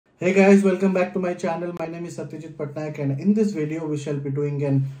Hey guys, welcome back to my channel. My name is Satyajit Pattnaik, and in this video we shall be doing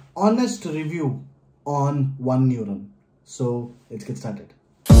an honest review on OneNeuron. So let's get started.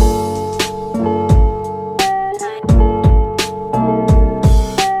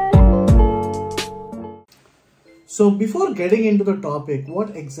 So before getting into the topic,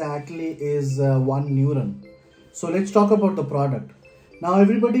 what exactly is OneNeuron? So let's talk about the product. Now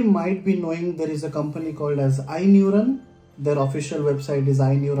everybody might be knowing there is a company called as iNeuron. Their official website is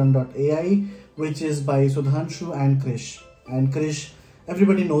𝗨𝘀𝗶𝗶𝗶, which is by Sudhanshu and Krish. And Krish,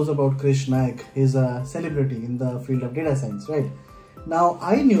 everybody knows about 𝗨𝘀𝗀𝗏. He's a celebrity in the field of data science, right? Now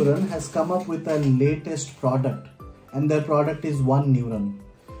iNeuron has come up with a latest product, and their product is OneNeuron.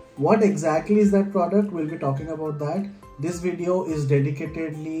 What exactly is that product? We'll be talking about that. This video is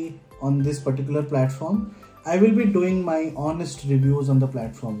dedicatedly on this particular platform. I will be doing my honest reviews on the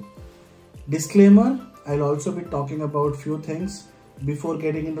platform. Disclaimer, I'll also be talking about few things. Before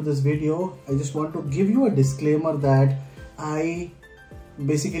getting into this video, I just want to give you a disclaimer that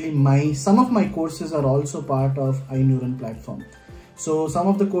some of my courses are also part of iNeuron platform. So some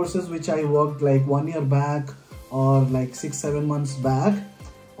of the courses which I worked like 1 year back or like 6-7 months back,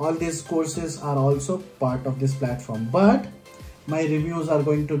 all these courses are also part of this platform, but my reviews are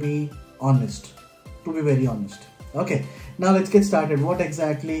going to be honest, to be very honest. Okay, now let's get started. What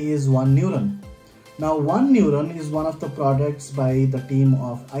exactly is OneNeuron? Now OneNeuron is one of the products by the team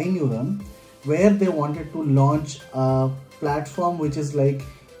of iNeuron, where they wanted to launch a platform which is like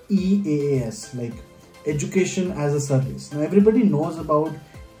EaaS, like Education as a Service. Now everybody knows about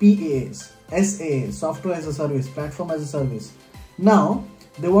PaaS, SaaS, Software as a Service, Platform as a Service. Now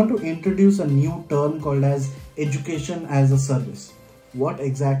they want to introduce a new term called as Education as a Service. What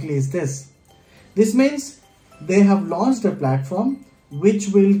exactly is this? This means they have launched a platform which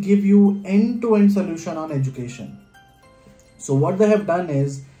will give you end-to-end solution on education. So what they have done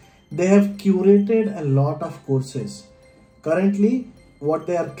is they have curated a lot of courses. Currently, what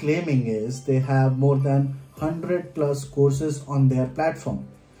they are claiming is they have more than 100+ courses on their platform.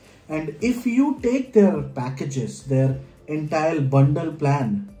 And if you take their packages, their entire bundle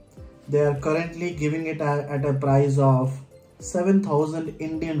plan, they are currently giving it at a price of 7,000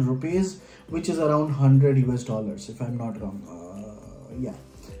 Indian rupees, which is around $100 US, if I'm not wrong. Yeah,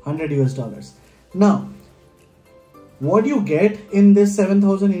 $100 US. Now, what you get in this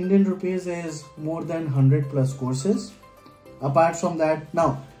 7,000 Indian rupees is more than 100+ courses. Apart from that,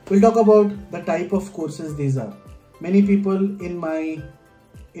 now we'll talk about the type of courses these are. Many people in my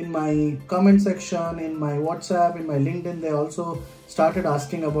comment section, in my WhatsApp, in my LinkedIn, they also started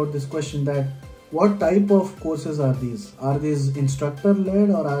asking about this question, that what type of courses are these? Are these instructor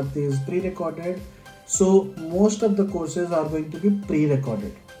led or are these pre-recorded? So most of the courses are going to be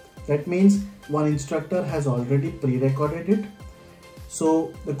pre-recorded. That means one instructor has already pre-recorded it.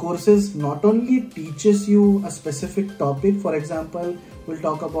 So the courses not only teaches you a specific topic. For example, we'll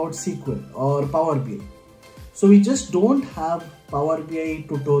talk about SQL or Power BI. So we just don't have Power BI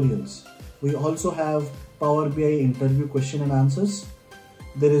tutorials. We also have Power BI interview question and answers.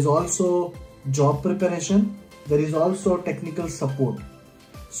 There is also job preparation. There is also technical support.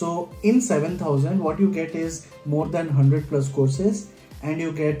 So in 7,000, what you get is more than 100+ courses, and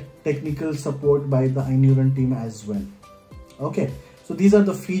you get technical support by the iNeuron team as well. Okay, so these are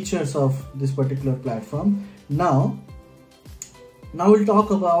the features of this particular platform. Now we'll talk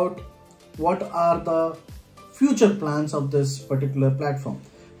about what are the future plans of this particular platform.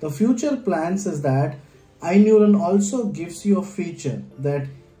 The future plans is that iNeuron also gives you a feature that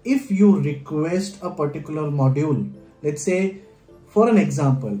if you request a particular module, let's say, for an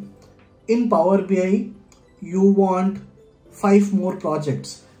example, in Power BI, you want 5 more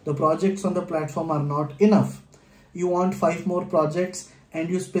projects. The projects on the platform are not enough. You want 5 more projects, and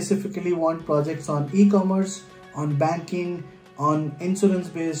you specifically want projects on e-commerce, on banking, on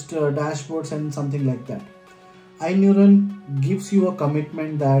insurance-based dashboards and something like that. iNeuron gives you a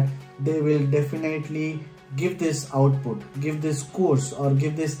commitment that they will definitely give this output, give this course or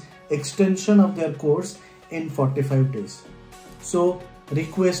give this extension of their course in 45 days. So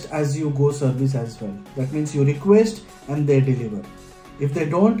request as you go service as well. That means you request and they deliver. If they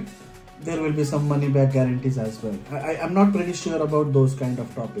don't, there will be some money back guarantees as well. I'm not pretty sure about those kind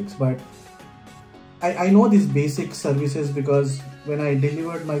of topics, but I know these basic services because when I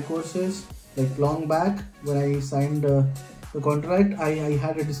delivered my courses like long back, when I signed the contract, I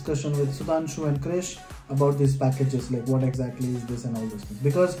had a discussion with Sudhanshu and Krish about these packages, like what exactly is this and all those things.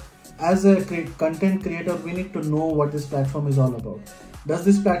 Because as a content creator, we need to know what this platform is all about. Does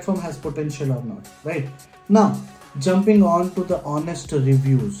this platform has potential or not, right? Now, jumping on to the honest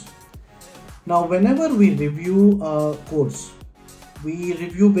reviews. Now, whenever we review a course, we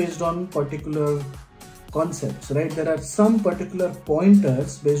review based on particular concepts, right? There are some particular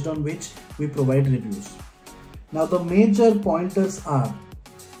pointers based on which we provide reviews. Now the major pointers are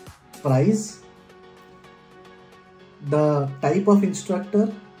price, the type of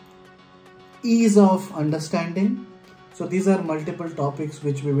instructor, ease of understanding. So these are multiple topics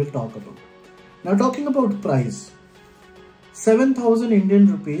which we will talk about. Now talking about price, 7,000 Indian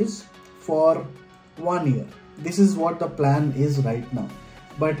rupees for 1 year. This is what the plan is right now.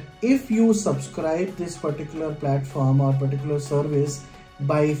 But if you subscribe this particular platform or particular service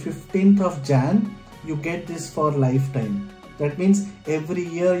by 15th of Jan, you get this for lifetime. That means every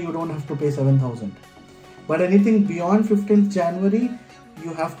year you don't have to pay 7,000. But anything beyond 15th January,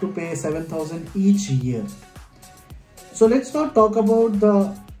 you have to pay 7,000 each year. So let's not talk about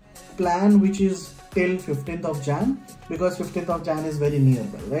the plan which is till 15th of Jan, because 15th of Jan is very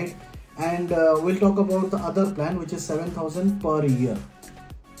nearby, right? And we'll talk about the other plan, which is 7,000 per year.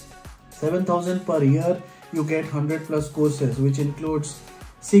 7,000 per year, you get 100 plus courses, which includes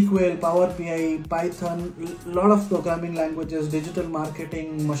SQL, Power BI, Python, lot of programming languages, digital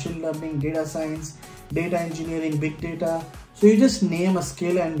marketing, machine learning, data science, data engineering, big data. So you just name a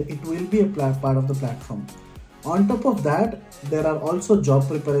skill and it will be a part of the platform. On top of that, there are also job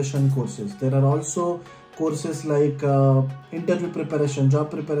preparation courses. There are also courses like interview preparation, job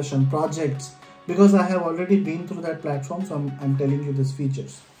preparation, projects, because I have already been through that platform, so I'm telling you these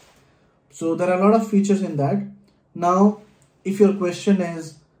features. So there are a lot of features in that. Now, if your question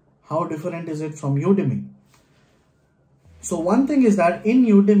is, how different is it from Udemy? So one thing is that in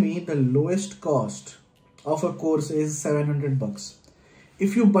Udemy, the lowest cost of a course is 700 bucks.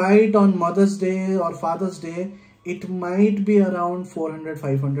 If you buy it on Mother's Day or Father's Day, it might be around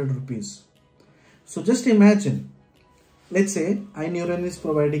 400-500 rupees. So just imagine, let's say iNeuron is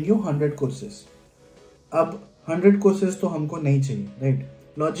providing you 100 courses. Ab 100 courses to humko nahi chahiye, right?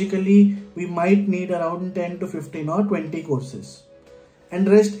 Logically, we might need around 10 to 15 or 20 courses. And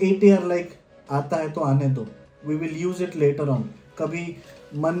rest 80 are like, aata hai to aane do. We will use it later on. Kabhi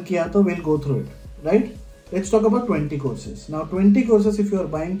man kiya to we'll go through it, right? Let's talk about 20 courses. Now 20 courses, if you are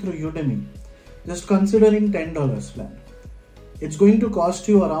buying through Udemy, just considering $10 plan, it's going to cost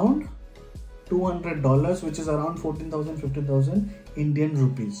you around $200, which is around 14,000, 15,000 Indian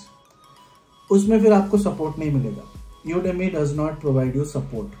rupees. Usme fir aapko support nahi milega. Udemy does not provide you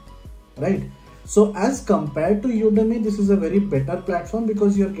support, right? So as compared to Udemy, this is a very better platform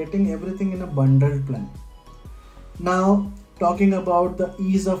because you're getting everything in a bundled plan. Now talking about the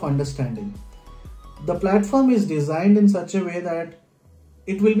ease of understanding. The platform is designed in such a way that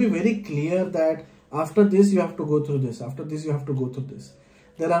it will be very clear that after this you have to go through this, after this you have to go through this.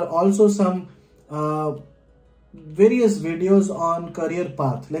 There are also some various videos on career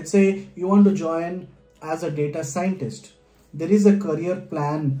path. Let's say you want to join as a data scientist. There is a career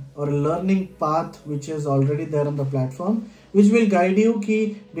plan or a learning path which is already there on the platform, which will guide you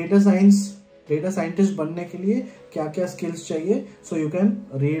ki data scientist बनने के लिए क्या skills चाहिए. So you can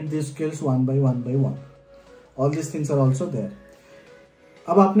read these skills one by one. All these things are also there.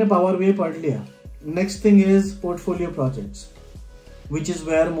 अब आपने Power BI पढ़ लिया. Next thing is portfolio projects, which is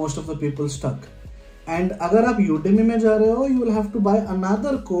where most of the people stuck. And अगर आप Udemy में जा रहे हो, you will have to buy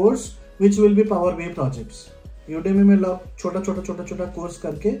another course which will be Power BI projects. Udemy में लोग छोटा course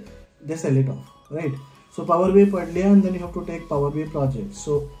करके they sell it off, right? So Power BI पढ़ लिया and then you have to take Power BI projects.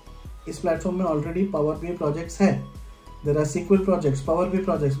 So इस platform में already Power BI projects है. There are SQL projects, Power BI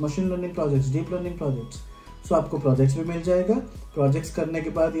projects, machine learning projects, deep learning projects. So आपको projects भी मिल जाएगा. Projects करने के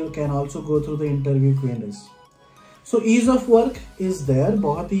बाद you can also go through the interview Q&As. So ease of work is there.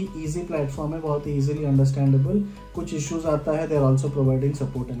 बहुत ही easy platform है, बहुत ही easily understandable. कुछ issues आता है, they are also providing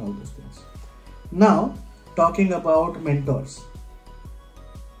support and all those things. Now talking about mentors.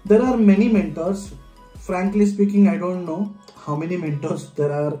 There are many mentors. Frankly speaking, I don't know how many mentors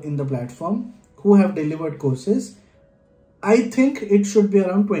there are in the platform who have delivered courses. I think it should be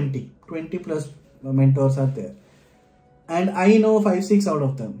around 20 plus mentors are there. And I know 5-6 out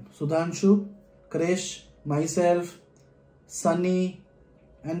of them. Sudhanshu, Krish, myself, Sunny,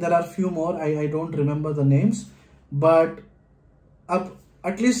 and there are few more. I don't remember the names. But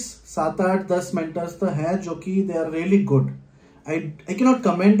at least 7-8-10 mentors तो हैं जो कि they are really good. I cannot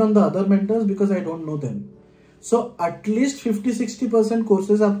comment on the other mentors because I don't know them. So at least 50-60%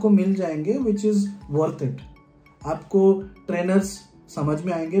 courses आपको मिल जाएंगे, which is worth it. आपको trainers समझ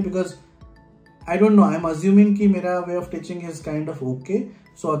में आएंगे because I don't know, I'm assuming कि मेरा way of teaching is kind of okay.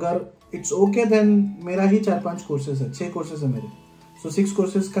 So अगर it's okay then मेरा ही 4-5 courses है, 6 courses है मेरे. So 6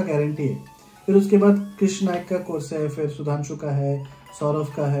 courses का guarantee है. फिर उसके बाद कृष्ण नायक का course है, फिर सुधांशु का है,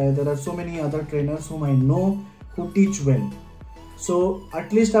 सौरभ का है. There are so many other trainers whom I know who teach well. So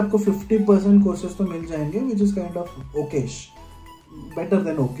at least आपको 50% कोर्सेज तो मिल जाएंगे, which is kind of Okesh, better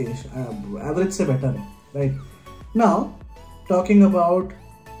than Okesh, average से बेटर है, right? Now talking about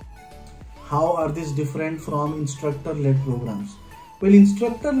how are these different from instructor-led programs? Well,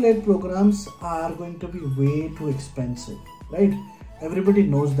 instructor-led programs are going to be way too expensive, right? Everybody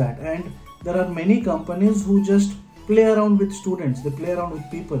knows that, and there are many companies who just play around with students, they play around with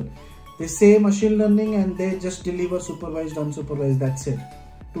people. They say machine learning and they just deliver supervised, unsupervised, that's it.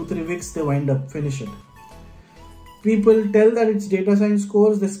 2-3 weeks they wind up, finish it. People tell that it's data science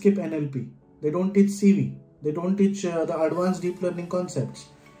course, they skip NLP. They don't teach CV. They don't teach the advanced deep learning concepts.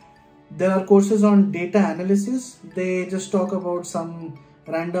 There are courses on data analysis. They just talk about some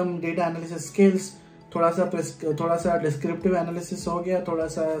random data analysis skills. थोड़ा सा descriptive analysis हो गया, थोड़ा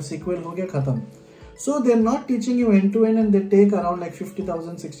सा SQL हो गया, खत्म. So they're not teaching you end to end, and they take around like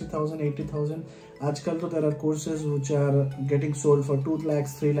 50,000, 60,000, 80,000. आजकल तो there are courses which are getting sold for 2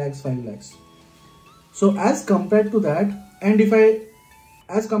 lakhs, 3 lakhs, 5 lakhs. So as compared to that,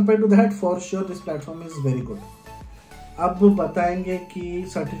 for sure this platform is very good. अब बताएंगे कि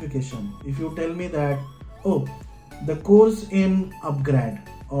certification. If you tell me that, oh, the course in upgrade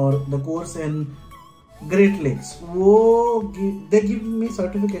or the course in Great Lakes, they give me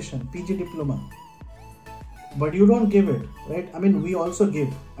certification, PG diploma, but you don't give it, right? I mean, we also give,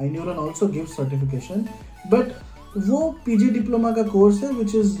 iNeuron also gives certification, but वो PG diploma का course है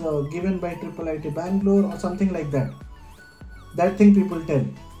which is given by IIT Bangalore or something like that. That thing people tell.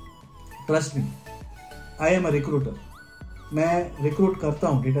 Trust me, I am a recruiter. मैं recruit करता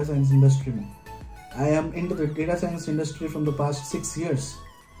हूँ data science industry में. I am into the data science industry from the past 6 years.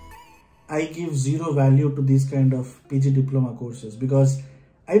 I give zero value to these kind of PG diploma courses because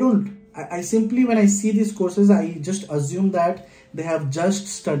I simply, when I see these courses, I just assume that they have just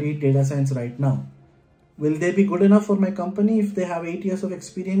studied data science right now. Will they be good enough for my company if they have 8 years of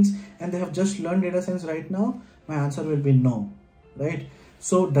experience and they have just learned data science right now? My answer will be no, right?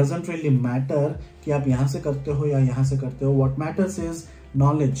 So it doesn't really matter कि आप यहाँ से करते हो या यहाँ से करते हो. What matters is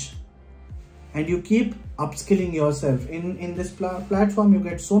knowledge, and you keep upskilling yourself. In this platform, you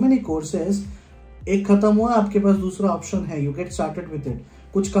get so many courses. एक खत्म हुआ, आपके पास दूसरा option है. You get started with it.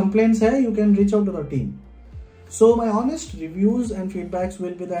 कुछ complaints है, you can reach out to the team. So my honest reviews and feedbacks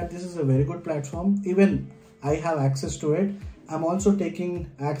will be that this is a very good platform. Even I have access to it. I'm also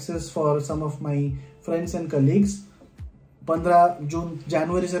taking access for some of my friends and colleagues. 15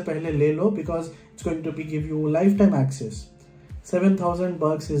 January से पहले ले लो because it's going to give you lifetime access.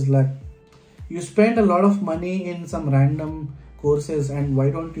 $7,000 is like, you spend a lot of money in some random courses, and why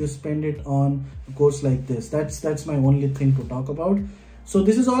don't you spend it on a course like this? That's my only thing to talk about. So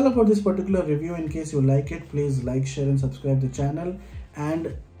this is all about this particular review. In case you like it, please like, share and subscribe the channel.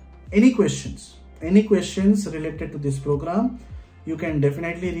 And any questions related to this program, you can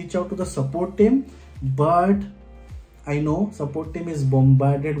definitely reach out to the support team. But I know support team is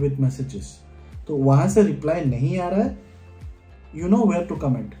bombarded with messages, तो वहां से reply नहीं आ रहा है. You know where to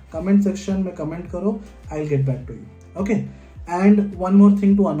comment. Comment section में comment करो. I'll get back to you. Okay. And one more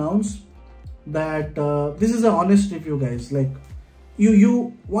thing to announce, that this is an honest review, guys. Like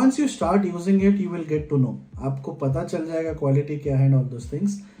you once you start using it, you will get to know. आपको पता चल जाएगा quality क्या है and all those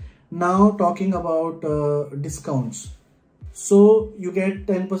things. Now talking about discounts. So you get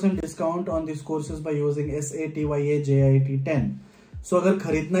 10% discount on these courses by using 𝗱𝗃𝗗𝗃10. So अगर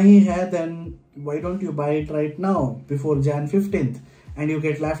खरीदना ही है, then why don't you buy it right now before Jan 15th, and you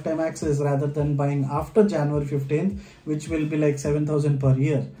get lifetime access rather than buying after January 15th, which will be like 7,000 per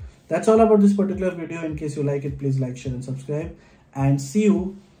year. That's all about this particular video. In case you like it, please like, share and subscribe, and see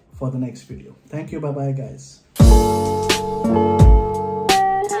you for the next video. Thank you. Bye bye, guys.